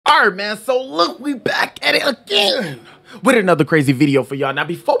Alright, man, so look, we back at it again with another crazy video for y'all. Now,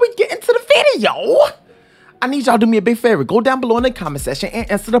 before we get into the video, I need y'all to do me a big favor. Go down below in the comment section and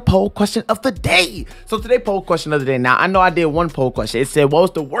answer the poll question of the day. So today, poll question of the day. Now, I know I did one poll question. It said, what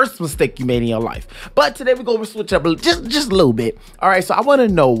was the worst mistake you made in your life? But today, we're going to switch up just a little bit. All right, so I want to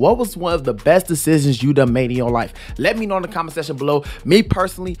know, what was one of the best decisions you done made in your life? Let me know in the comment section below. Me,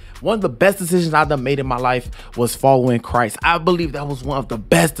 personally, one of the best decisions I done made in my life was following Christ. I believe that was one of the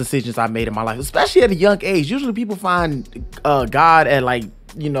best decisions I made in my life, especially at a young age. Usually, people find God at like,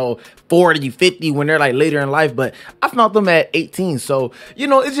 you know, 40, 50 when they're like later in life, but I found them at 18. So, you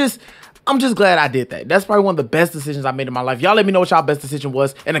know, I'm just glad I did that. That's probably one of the best decisions I made in my life. Y'all let me know what y'all best decision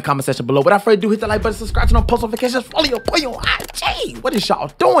was in the comment section below. Without further ado, hit the like button, subscribe to post notifications, follow your boy on IG. What is y'all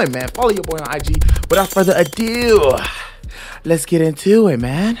doing, man? Follow your boy on IG. Without further ado, let's get into it,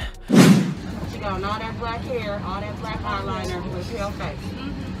 man. She got all that black hair, all that black eyeliner with pale face.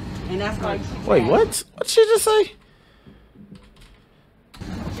 And that's why she's Wait, what? What'd she just say?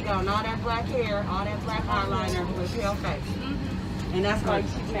 She got all that black hair, all that black eyeliner with pale face. And that's why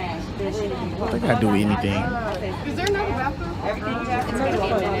she's mad. I gotta do anything. Is there another bathroom? Everything you have to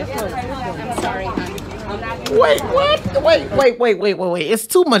I'm sorry, honey. Wait, what? Wait. It's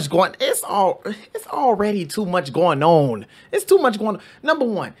too much going. It's already too much going on. It's too much going on. Number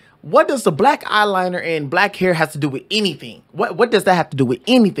one, what does the black eyeliner and black hair have to do with anything? What does that have to do with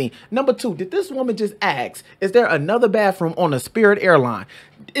anything? Number two, did this woman just ask, is there another bathroom on a Spirit airline?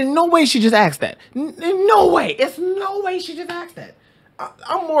 In no way she just asked that. In no way. It's no way she just asked that.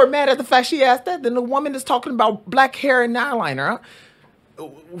 I'm more mad at the fact she asked that than the woman that's talking about black hair and eyeliner. Huh?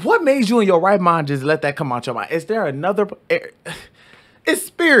 What made you in your right mind just let that come out your mouth? Is there another? It's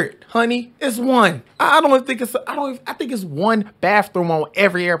Spirit, honey. It's one. I think it's one bathroom on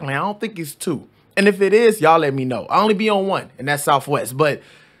every airplane. I don't think it's two. And if it is, y'all let me know. I only be on one, and that's Southwest. But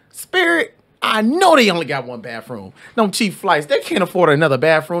Spirit, I know they only got one bathroom. Them cheap flights, they can't afford another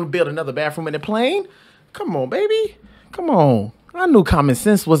bathroom, build another bathroom in the plane. Come on, baby. Come on. I knew common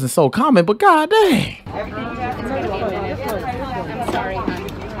sense wasn't so common, but god dang. Everything you have to I'm sorry, honey.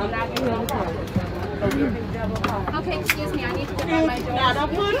 I'm not doing it. Okay, excuse me, I need to get by my door. Now,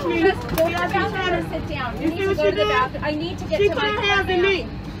 don't push me. Just go to the bathroom and sit down. You need to go to the bathroom. I need to get to my car, She can't have me.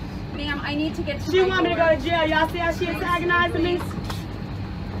 Ma'am, I need to get to my She door. want me to go to jail. Y'all see how she antagonizing me?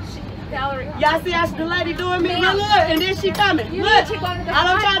 Valerie. Y'all see how the lady doing me? Look, and then she coming. You Look, need to go to the all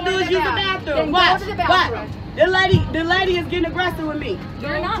I'm trying to bathroom. do is use the bathroom. Then What? go to the bathroom. What? The lady is getting aggressive with me.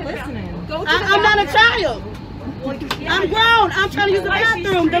 You're not listening. Go to the I'm not a bathroom. child. I'm grown. I'm trying to use the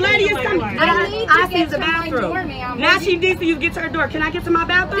bathroom. The lady is coming. I see the bathroom. Now she needs to get to her door. Can I get to my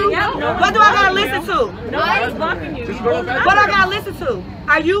bathroom? No. What do I gotta listen to? No, I was blocking you. What I gotta listen to?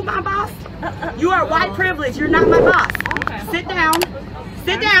 Are you my boss? You are white privilege. You're not my boss. Sit down.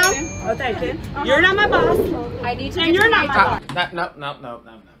 Sit down. Oh, thank you. You're not my boss. I need to And you're not my boss.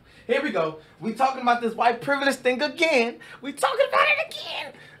 No. Here we go. We talking about this white privilege thing again. We talking about it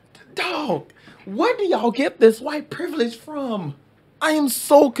again. Dog, where do y'all get this white privilege from? I am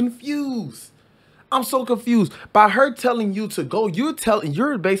so confused. I'm so confused. By her telling you to go,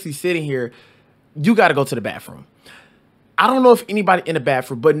 you're basically sitting here, you got to go to the bathroom. I don't know if anybody in the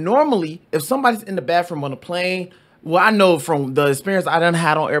bathroom, but normally if somebody's in the bathroom on a plane, well, I know from the experience I done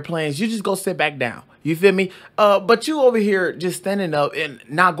had on airplanes, you just go sit back down. You feel me? But you over here just standing up and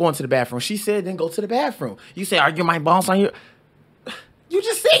not going to the bathroom. She said, then go to the bathroom. You say, are you my boss on your... You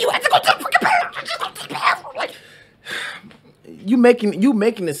just said you had to go to the freaking bathroom. Just go to the bathroom. Like, you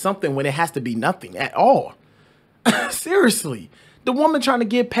making it something when it has to be nothing at all. Seriously. The woman trying to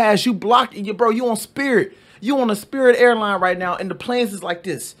get past you, blocking you, bro. You on Spirit. You on a Spirit airline right now, and the planes is like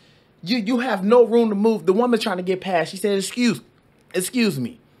this. You have no room to move. The woman trying to get past. She said, excuse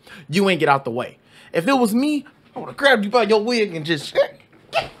me. You ain't get out the way. If it was me, I would have grabbed you by your wig and just get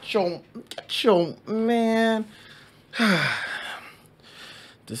your man.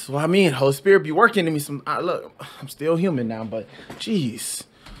 This is what I mean. Holy Spirit be working in me some. Look, I'm still human now, but jeez.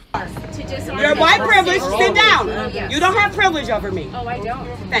 You're white privilege. Sit down. You don't have privilege over me. Oh, I don't.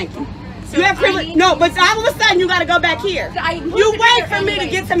 Thank you. You have privilege. No, but all of a sudden you got to go back here. You wait for me to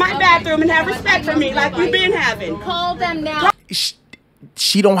get to my bathroom and have respect for me like you've been having. Call them now.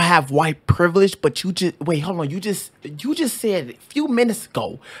 She don't have white privilege, but you just wait. Hold on. You just said a few minutes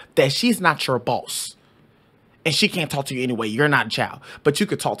ago that she's not your boss, and she can't talk to you anyway. You're not a child, but you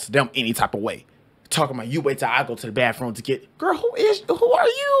could talk to them any type of way. Talking about you wait till I go to the bathroom to get. Girl, who are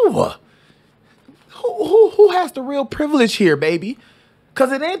you? Who has the real privilege here, baby?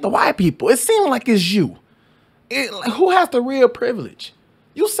 Cause it ain't the white people. It seems like it's you. Who has the real privilege?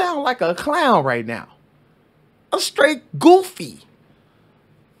 You sound like a clown right now. A straight goofy.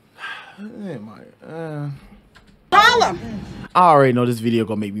 Call him. I already know this video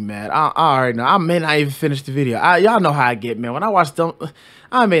gonna make me mad. I already know. I may not even finish the video. Y'all know how I get, man. When I watch them,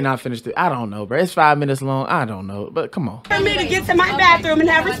 I may not finish it. I don't know, bro. It's 5 minutes long. I don't know, but come on. For me to get to my bathroom and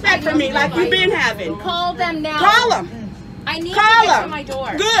have respect for me like you've been having. Call them now. Call him. I need Call to get him. to my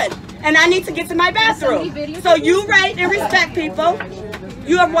door. Good. And I need to get to my bathroom. So you rate and respect people.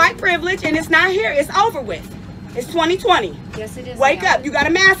 You have white privilege and it's not here. It's over with. It's 2020. Yes, it is. Wake up. You got a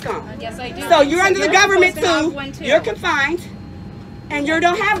mask on. Yes, I do. So you're under the government too. Too. You're confined. And you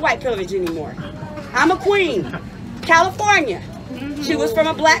don't have white privilege anymore. I'm a queen. California. She was from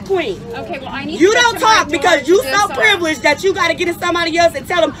a black queen. Okay, well, I need You to get don't to talk my because door you to so this, privileged that you got to get to somebody else and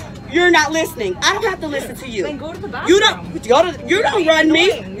tell them you're not listening. I don't have to listen to you. Then go to the bathroom. You don't run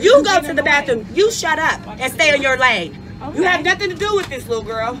me. You go to the bathroom. You shut up and stay in your lane. Okay. You have nothing to do with this, little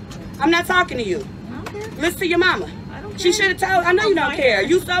girl. I'm not talking to you. Listen to your mama. She should have told. I know you don't care.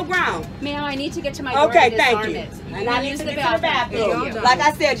 You so grown. Ma'am, I need to get to my door. Okay, to thank you. disarm it. And I need to get to the bathroom. bathroom. Like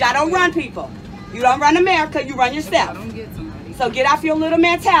I said, y'all don't run people. You don't run America. You run yourself. So get off your little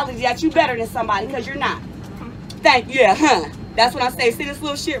mentality that you better than somebody because you're not. Thank you. Yeah, huh? That's what I say. See this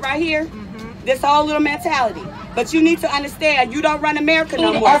little shit right here? This whole little mentality. But you need to understand, you don't run America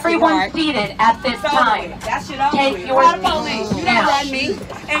no more. Everyone seated at this time. That shit over Take with. your Call the police. You don't now. run me.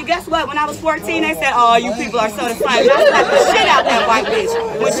 And guess what? When I was 14, they said, "Oh, you people are so the same." I slapped the shit out that white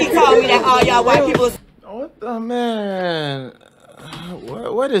bitch when she told me that all y'all white people. What the man?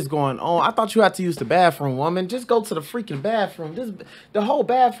 What is going on? I thought you had to use the bathroom, woman. Just go to the freaking bathroom. The whole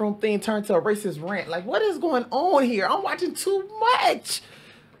bathroom thing turned to a racist rant. Like, what is going on here? I'm watching too much.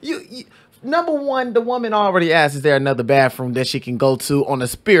 You number one, the woman already asked, is there another bathroom that she can go to on a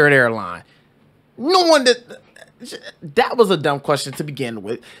Spirit airline? No one that was a dumb question to begin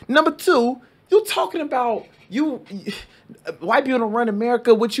with. Number two, you talking about white people don't run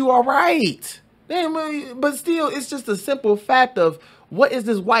America, which you are right. But still, it's just a simple fact of what is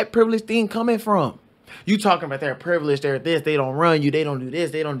this white privilege thing coming from? You talking about their privilege, they're this, they don't run you, they don't do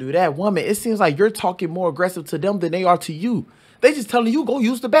this, they don't do that. Woman, it seems like you're talking more aggressive to them than they are to you. They just telling you, go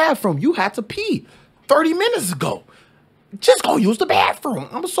use the bathroom. You had to pee 30 minutes ago. Just go use the bathroom.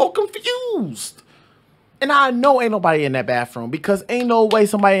 I'm so confused. And I know ain't nobody in that bathroom because ain't no way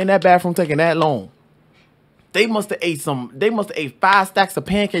somebody in that bathroom taking that long. They must have ate 5 stacks of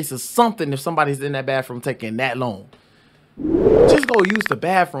pancakes or something if somebody's in that bathroom taking that long. Just go use the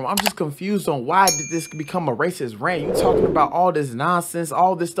bathroom. I'm just confused on why did this become a racist rant. You talking about all this nonsense,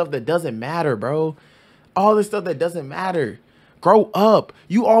 all this stuff that doesn't matter, bro. All this stuff that doesn't matter. Grow up.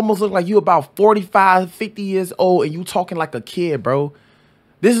 You almost look like you about 45, 50 years old and you talking like a kid, bro.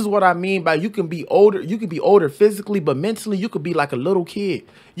 This is what I mean by you can be older. You can be older physically, but mentally you could be like a little kid.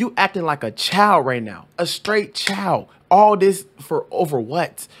 You acting like a child right now. A straight child. All this for over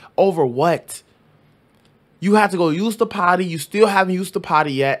what? Over what? You have to go use the potty. You still haven't used the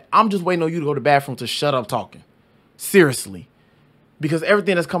potty yet. I'm just waiting on you to go to the bathroom to shut up talking. Seriously. Because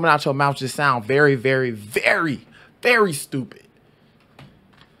everything that's coming out your mouth just sound very, very, very, very stupid.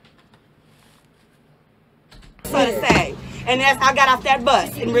 For the same. And that's I got off that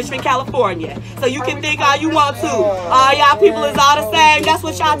bus in Richmond, California. So you can think all you want to. All y'all people is all the same. That's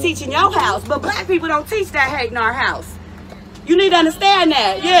what y'all teach in your house. But black people don't teach that hate in our house. You need to understand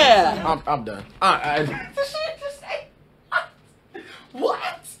that. Yeah. I'm done.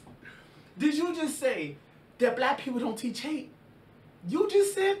 What? Did you just say that black people don't teach hate? You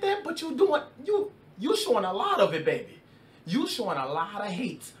just said that, but you showing a lot of it, baby. You showing a lot of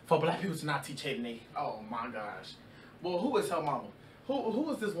hate for black people to not teach hate. Oh my gosh. Well, who is her mama? Who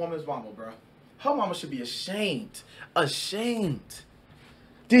is this woman's mama, bro? Her mama should be ashamed. Ashamed.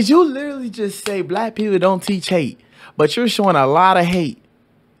 Did you literally just say black people don't teach hate, but you're showing a lot of hate?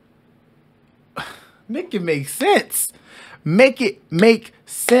 Make it make sense. Make it make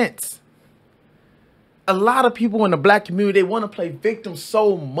sense. A lot of people in the black community, they want to play victim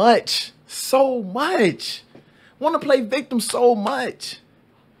so much. So much. Want to play victim so much.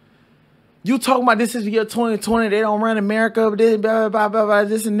 You talking about this is year 2020, they don't run America, this, blah, blah, blah, blah,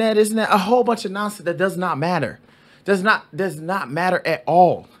 this and that, a whole bunch of nonsense that does not matter. Does not matter at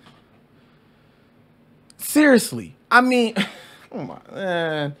all. Seriously. I mean, oh my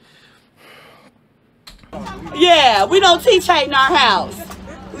man. Yeah, we don't teach hate in our house.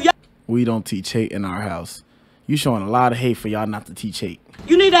 We don't teach hate in our house. You showing a lot of hate for y'all not to teach hate.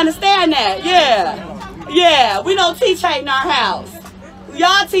 You need to understand that. Yeah. Yeah, we don't teach hate in our house.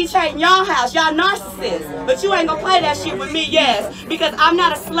 Y'all teach hate in y'all house. Y'all narcissists. But you ain't gonna play that shit with me, yes. Because I'm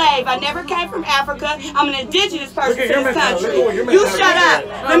not a slave. I never came from Africa. I'm an indigenous person to this country. You shut up.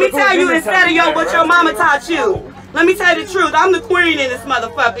 Let me tell you instead of what your mama taught you. Let me tell you the truth. I'm the queen in this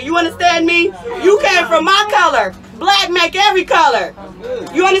motherfucker. You understand me? You came from my color. Black make every color.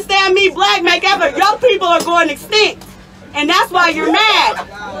 You understand me? Black make every. Your people are going extinct. And that's why you're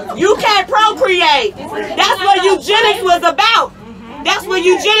mad. You can't procreate. That's what eugenics was about. That's what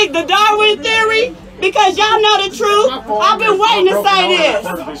eugenics, the Darwin theory. Because y'all know the truth. I've been waiting to say this.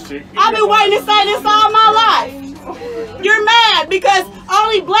 I've been waiting to say this all my life. You're mad because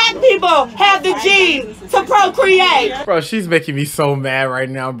only black people have the genes to procreate. Bro, she's making me so mad right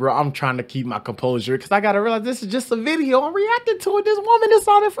now, bro. I'm trying to keep my composure because I got to realize this is just a video. I'm reacting to it. This woman is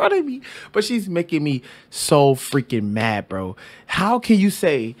on in front of me. But she's making me so freaking mad, bro. How can you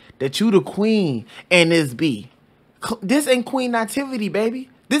say that you the queen and this B? This ain't queen activity, baby.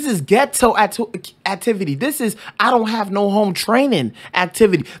 This is ghetto activity. This is I don't have no home training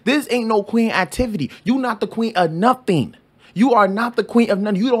activity. This ain't no queen activity. You not the queen of nothing. You are not the queen of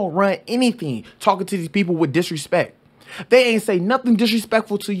nothing. You don't run anything talking to these people with disrespect. They ain't say nothing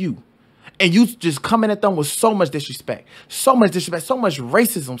disrespectful to you. And you just coming at them with so much disrespect. So much disrespect. So much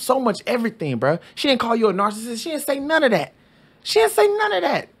racism. So much everything, bro. She didn't call you a narcissist. She didn't say none of that. She didn't say none of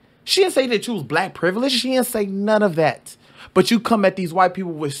that. She didn't say that you was black privilege. She didn't say none of that. But you come at these white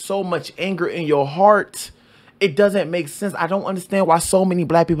people with so much anger in your heart. It doesn't make sense. I don't understand why so many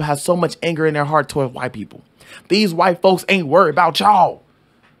black people have so much anger in their heart towards white people. These white folks ain't worried about y'all.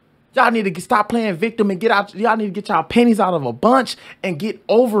 Y'all need to stop playing victim and get out. Y'all need to get y'all pennies out of a bunch and get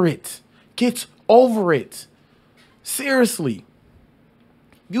over it. Get over it. Seriously.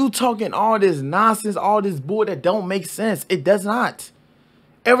 You talking all this nonsense, all this bull that don't make sense. It does not.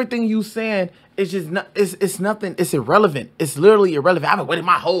 Everything you saying is just not, it's nothing. It's irrelevant. It's literally irrelevant. I've been waiting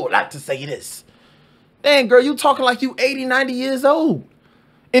my whole life to say this. Dang, girl, you talking like you 80, 90 years old.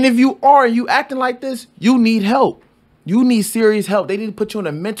 And if you are, you acting like this, you need help. You need serious help. They need to put you in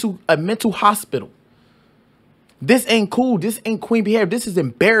a mental hospital. This ain't cool. This ain't queen behavior. This is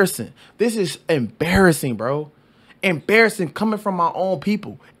embarrassing. This is embarrassing, bro. Embarrassing coming from my own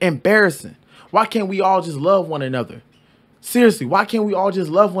people. Embarrassing. Why can't we all just love one another? Seriously, why can't we all just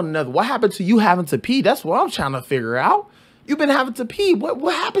love one another? What happened to you having to pee? That's what I'm trying to figure out. You've been having to pee.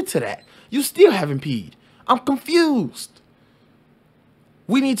 What happened to that? You still haven't peed. I'm confused.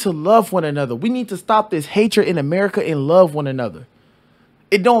 We need to love one another. We need to stop this hatred in America and love one another.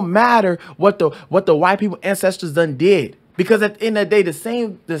 It don't matter what the white people ancestors done did. Because at the end of the day,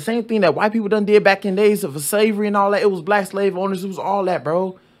 the same thing that white people done did back in days of slavery and all that, it was black slave owners. It was all that,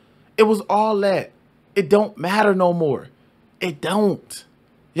 bro. It was all that. It don't matter no more. It don't.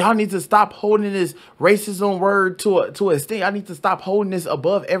 Y'all need to stop holding this racism word to a extent. Y'all need to stop holding this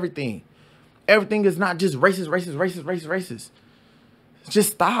above everything. Everything is not just racist.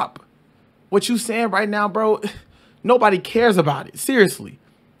 Just stop. What you saying right now, bro, nobody cares about it. Seriously.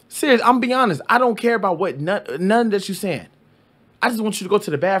 I'm being honest. I don't care about what none that you saying. I just want you to go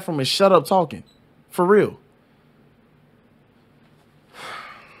to the bathroom and shut up talking. For real.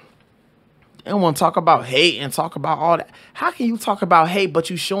 They don't want to talk about hate and talk about all that. How can you talk about hate, but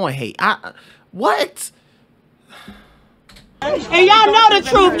you showing hate? What? And y'all know the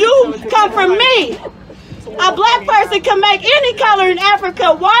truth. You come from me. A black person can make any color in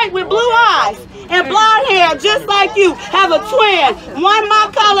Africa white with blue eyes and blonde hair, just like you. Have a twin. One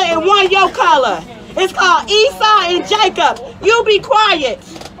my color and one your color. It's called Esau and Jacob. You be quiet.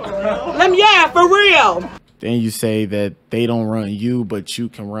 Yeah, for real. Then you say that they don't run you, but you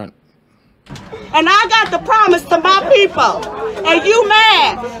can run. And I got the promise to my people. And you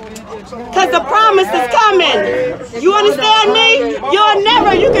mad. Because the promise is coming. You understand me?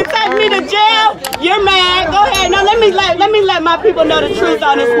 You can take me to jail. You're mad. Go ahead. Now let me let my people know the truth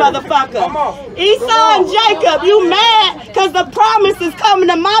on this motherfucker. Esau and Jacob, you mad because the promise is coming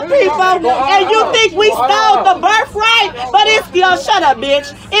to my people. And you think we stole the birthright? But it's, shut up,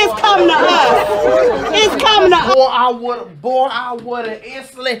 bitch. It's coming to us. It's coming to us. Boy, I would have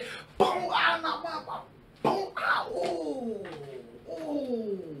instantly. Boom, I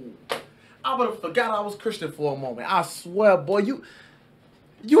would have forgot I was Christian for a moment. I swear, boy, you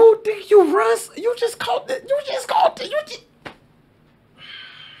think you run? You just caught it.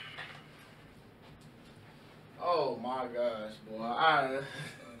 Oh my gosh, boy, I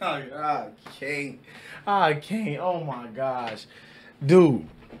can't. Oh my gosh, dude.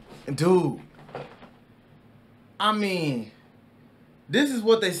 I mean. This is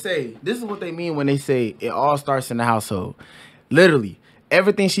what they say. This is what they mean when they say it all starts in the household. Literally,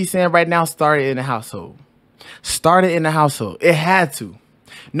 everything she's saying right now started in the household. Started in the household. It had to.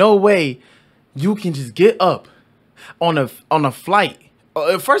 No way you can just get up on a flight.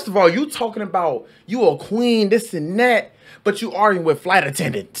 First of all, you talking about you a queen, this and that, but you arguing with flight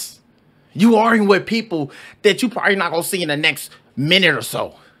attendants. You arguing with people that you probably not gonna see in the next minute or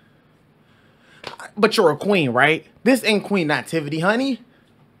so. But you're a queen, right? This ain't Queen Nativity, honey.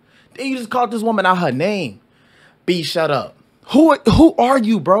 Then you just called this woman out her name. B, shut up. Who are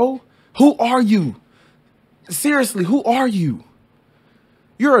you, bro? Who are you? Seriously, who are you?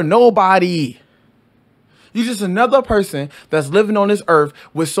 You're a nobody. You're just another person that's living on this earth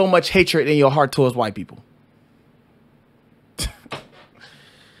with so much hatred in your heart towards white people.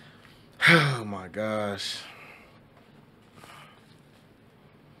 Oh my gosh.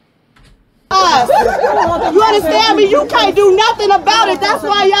 You understand me? You can't do nothing about it. That's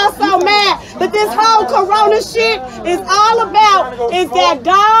why y'all so mad. But this whole corona shit is all about is that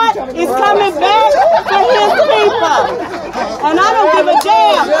God is coming back for his people. And I don't give a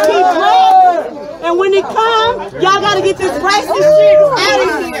damn. Keep praying. And when it comes, y'all gotta get this racist shit out of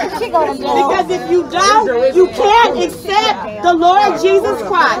here. Because if you don't, you can't accept the Lord Jesus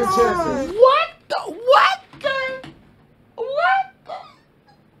Christ. What the?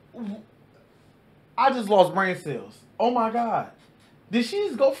 I just lost brain cells. Oh my God. Did she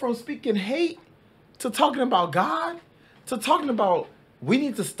just go from speaking hate to talking about God to talking about we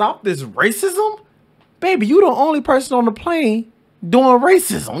need to stop this racism? Baby, you the only person on the plane doing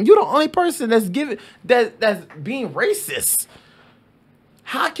racism. You the only person that's that's being racist.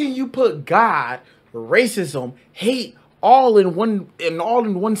 How can you put God, racism, hate all in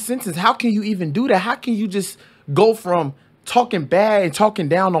one sentence? How can you even do that? How can you just go from talking bad and talking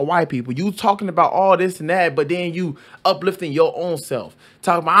down on white people, you talking about all this and that, but then you uplifting your own self,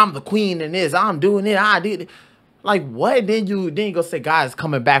 talking about I'm the queen in this, I'm doing it, I did it. Like what? Then you go say God is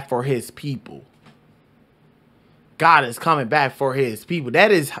coming back for his people. God is coming back for his people.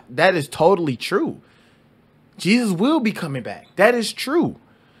 That is totally true. Jesus will be coming back. That is true.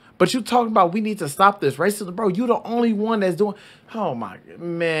 But you talking about we need to stop this racism, bro. You the only one that's doing. Oh my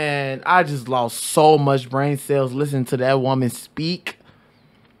man, I just lost so much brain cells listening to that woman speak.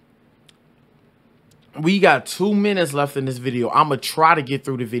 We got 2 minutes left in this video. I'm gonna try to get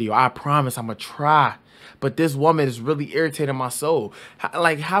through the video. I promise I'm gonna try. But this woman is really irritating my soul.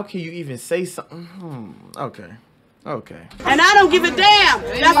 Like, how can you even say something? Okay. And I don't give a damn.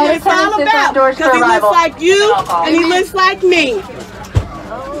 That's what it's all about. Because he looks like you and he looks like me.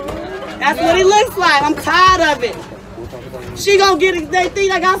 That's what he looks like. I'm tired of it. She gonna get it. They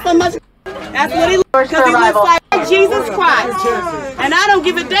think I got so much. That's what he looks like. Because he looks like Jesus Christ. And I don't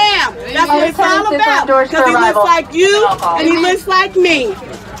give a damn. That's what it's all about. Because he looks like you and he looks like me.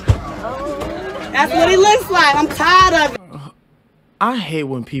 That's what he looks like. I'm tired of it. I hate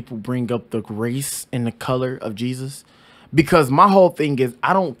when people bring up the race and the color of Jesus. Because my whole thing is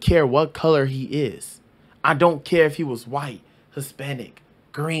I don't care what color he is. I don't care if he was white, Hispanic,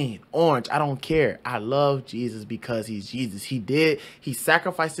 green, orange. I don't care. I love Jesus because he's Jesus. He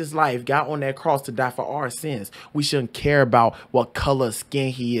sacrificed his life, got on that cross to die for our sins. We shouldn't care about what color of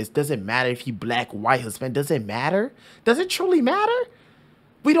skin he is. Doesn't matter if he black, white, Hispanic. Does it matter? Does it truly matter?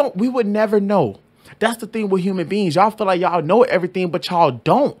 We would never know. That's the thing with human beings. Y'all feel like y'all know everything, but y'all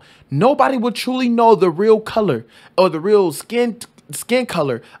don't. Nobody will truly know the real color or the real skin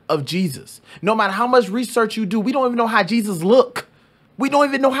color of Jesus. No matter how much research you do, we don't even know how Jesus look. We don't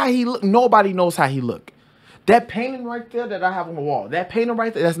even know how he look. Nobody knows how he look. That painting right there that I have on the wall, that painting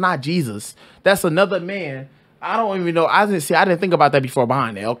right there, that's not Jesus. That's another man. I don't even know. I didn't think about that before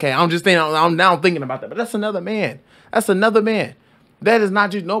behind it. Okay, I'm just thinking. I'm now thinking about that. But that's another man. That's another man. That is not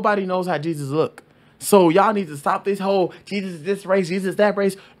Jesus. Nobody knows how Jesus look. So y'all need to stop this whole Jesus is this race, Jesus is that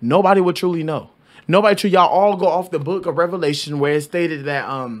race. Nobody will truly know. Nobody. Y'all all go off the book of Revelation where it stated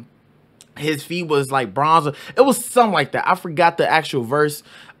that his feet was like bronze. It was something like that. I forgot the actual verse,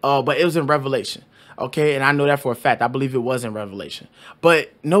 but it was in Revelation. Okay, and I know that for a fact. I believe it was in Revelation.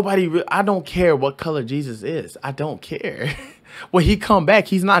 But nobody, I don't care what color Jesus is. I don't care. When he come back,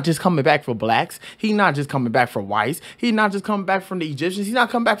 he's not just coming back for blacks. He's not just coming back for whites. He's not just coming back from the Egyptians. He's not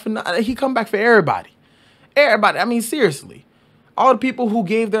coming back for, he come back for everybody. Everybody. I mean, seriously. All the people who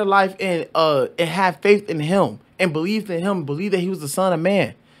gave their life and had faith in him and believed in him, believed that he was the Son of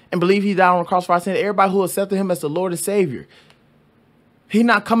Man and believed he died on the cross for our sin. Everybody who accepted him as the Lord and Savior. He's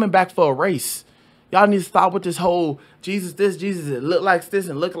not coming back for a race. Y'all need to stop with this whole Jesus this, Jesus it look like this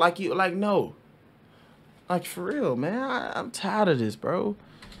and look like you. Like, no. Like, for real, man. I'm tired of this, bro.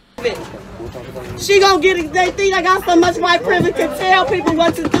 She gonna get it. They think I got so much white privilege to tell people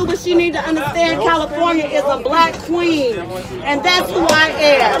what to do, but she need to understand California is a black queen, and that's who I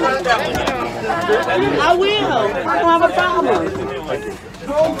am. I will. I don't have a problem.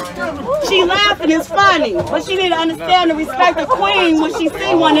 She laughing is funny, but she need to understand and respect the queen when she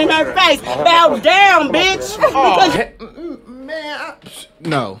see one in her face. Bow down, bitch. Oh, man. man,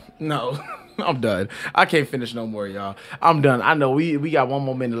 no. I'm done. I can't finish no more, y'all. I'm done. I know we got one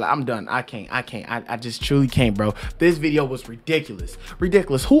more minute left. I'm done. I can't. I just truly can't, bro. This video was ridiculous.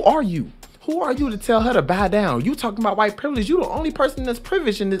 Ridiculous. Who are you? Who are you to tell her to bow down? You talking about white privilege? You the only person that's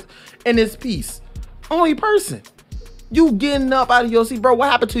privileged in this piece. Only person. You getting up out of your seat, bro.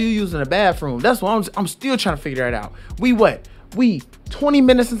 What happened to you using the bathroom? That's what I'm still trying to figure that out. We 20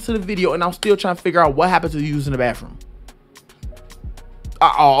 minutes into the video and I'm still trying to figure out what happened to you using the bathroom.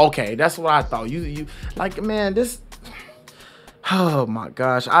 Oh, okay. That's what I thought. You like, man, this. Oh my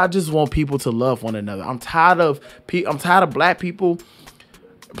gosh. I just want people to love one another. I'm tired of black people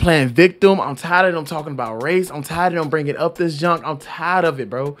playing victim. I'm tired of them talking about race. I'm tired of them bringing up this junk. I'm tired of it,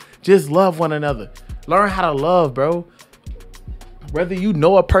 bro. Just love one another. Learn how to love, bro. Whether you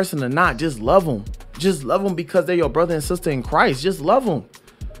know a person or not, just love them. Just love them because they're your brother and sister in Christ. Just love them.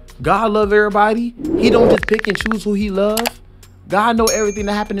 God love everybody. He don't just pick and choose who he love. God know everything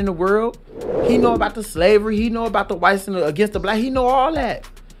that happened in the world. He know about the slavery. He know about the whites against the black. He know all that.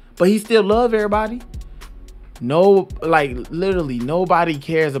 But he still love everybody. No, like literally nobody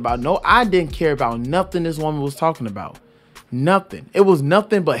cares about. I didn't care about nothing this woman was talking about. Nothing. It was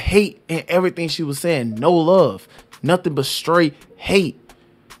nothing but hate in everything she was saying. No love. Nothing but straight hate.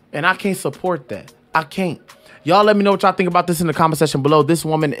 And I can't support that. I can't. Y'all let me know what y'all think about this in the comment section below. This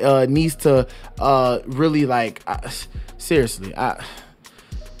woman needs to really like... seriously, I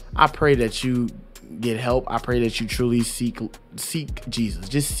pray that you get help. I pray that you truly seek Jesus.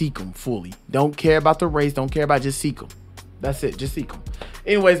 Just seek him fully. Don't care about the race. Don't care about, just seek him. That's it. Just seek him.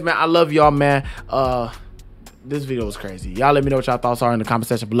 Anyways, man, I love y'all, man. This video was crazy. Y'all let me know what y'all thoughts are in the comment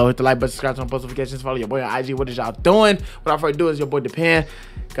section below. Hit the like button, subscribe, turn on post notifications, follow your boy on IG. What is y'all doing? Without further ado, it's your boy Depend.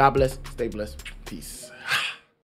 God bless. Stay blessed. Peace.